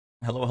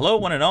Hello, hello,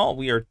 one and all.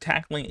 We are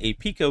tackling a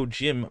Pico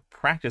Gym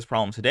practice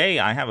problem today.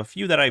 I have a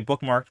few that I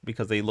bookmarked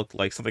because they looked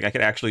like something I could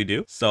actually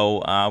do. So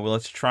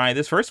let's try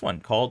this first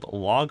one called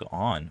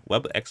Logon,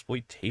 Web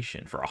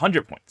Exploitation for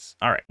 100 points.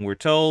 All right, we're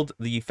told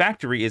the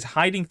factory is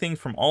hiding things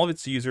from all of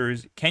its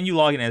users. Can you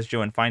log in as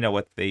Joe and find out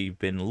what they've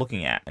been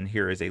looking at? And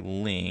here is a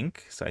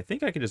link. So I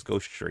think I could just go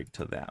straight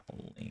to that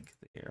link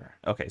there.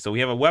 Okay, so we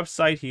have a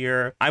website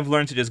here. I've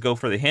learned to just go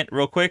for the hint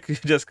real quick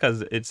just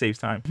because it saves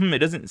time. It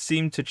doesn't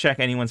seem to check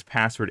anyone's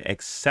password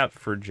except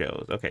for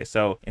Joe's. Okay,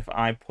 so if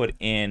I put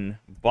in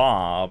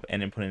Bob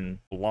and then put in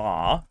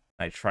blah,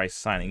 I try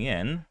signing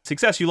in.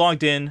 Success, you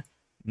logged in.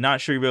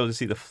 Not sure you'll be able to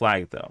see the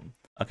flag though.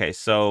 Okay,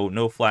 so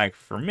no flag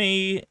for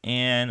me,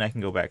 and I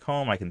can go back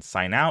home. I can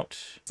sign out.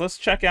 So let's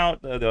check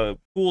out the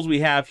tools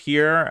we have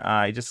here.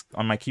 I just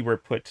on my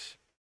keyboard put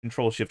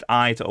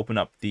Control-Shift-I to open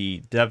up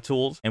the dev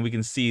tools, and we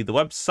can see the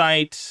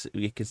website.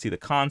 We can see the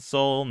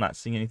console. Not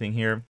seeing anything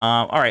here.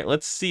 All right,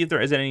 let's see if there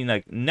is any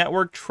like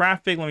network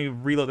traffic. Let me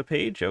reload the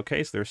page.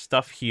 Okay, so there's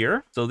stuff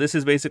here. So this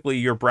is basically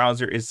your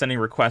browser is sending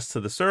requests to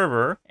the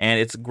server, and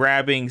it's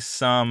grabbing the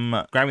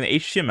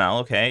HTML.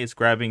 Okay, it's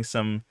grabbing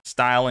some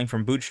styling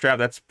from Bootstrap.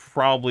 That's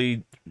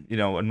probably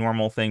a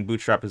normal thing.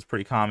 Bootstrap is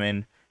pretty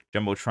common.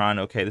 Jumbotron,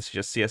 okay, this is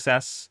just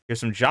CSS. Here's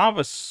some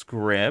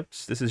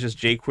JavaScript. This is just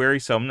jQuery,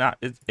 so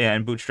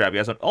and Bootstrap.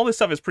 Yeah, so all this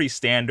stuff is pretty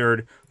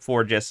standard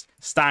for just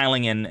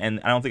styling, and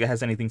I don't think it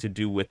has anything to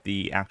do with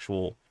the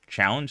actual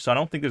challenge. So I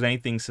don't think there's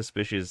anything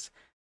suspicious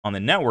on the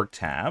network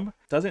tab.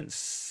 Doesn't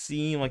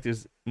seem like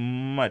there's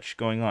much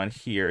going on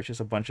here. It's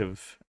just a bunch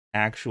of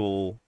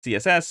actual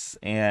CSS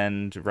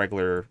and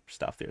regular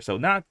stuff there. So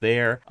not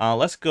there.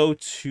 Let's go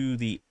to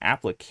the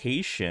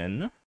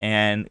application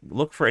and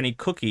look for any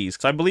cookies.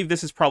 So I believe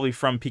this is probably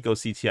from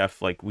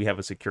PicoCTF, like we have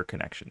a secure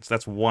connection. So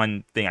that's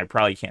one thing I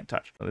probably can't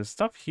touch. So there's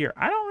stuff here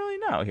I don't really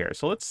know here.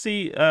 So let's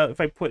see if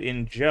I put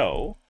in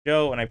Joe,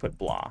 and I put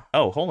blah.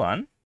 Oh, hold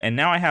on. And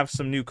now I have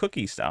some new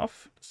cookie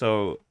stuff.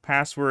 So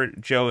password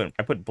Joe, and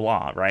I put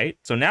blah, right?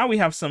 So now we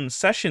have some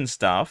session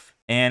stuff,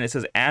 and it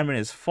says admin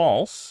is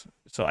false.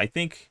 So I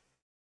think,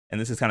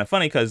 and this is kind of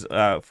funny because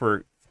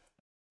for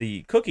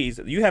the cookies,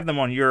 you have them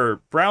on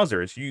your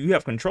browsers. You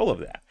have control of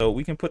that. So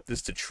we can put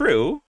this to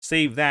true,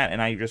 save that,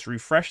 and I just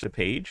refresh the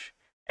page.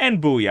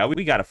 And booyah,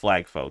 we got a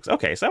flag, folks.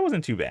 Okay, so that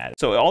wasn't too bad.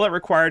 So all that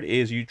required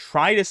is you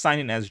try to sign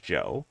in as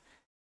Joe.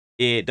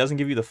 It doesn't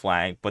give you the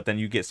flag, but then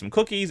you get some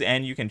cookies,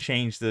 and you can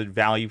change the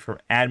value from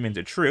admin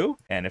to true.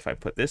 And if I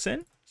put this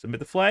in, submit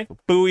the flag,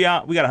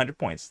 booyah, we got 100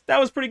 points. That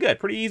was pretty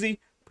good, pretty easy,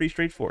 pretty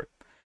straightforward.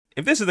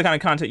 If this is the kind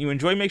of content you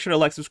enjoy, make sure to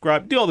like,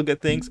 subscribe, do all the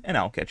good things, and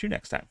I'll catch you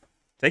next time.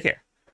 Take care.